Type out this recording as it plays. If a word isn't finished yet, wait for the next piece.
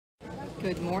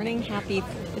Good morning.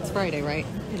 It's Friday, right?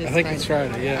 It is I think it's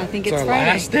Friday, yeah. I think it's our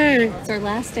Friday. last day. It's our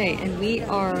last day, and we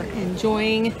are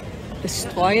enjoying the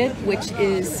Strøget, which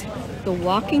is the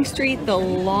walking street, the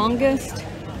longest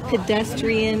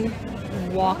pedestrian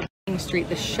walking street,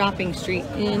 the shopping street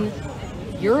in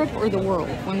Europe or the world,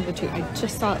 one of the two. I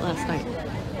just saw it last night.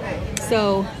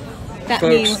 So that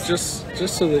Folks, means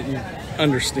just so that you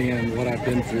understand what I've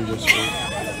been through this week.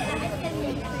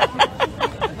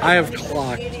 I have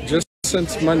clocked, just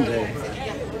since Monday,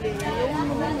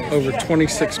 over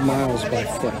 26 miles by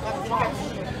foot.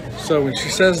 So when she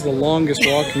says the longest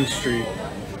walking street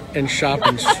and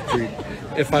shopping street,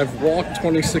 if I've walked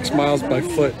 26 miles by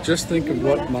foot, just think of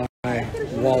what my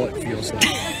wallet feels like.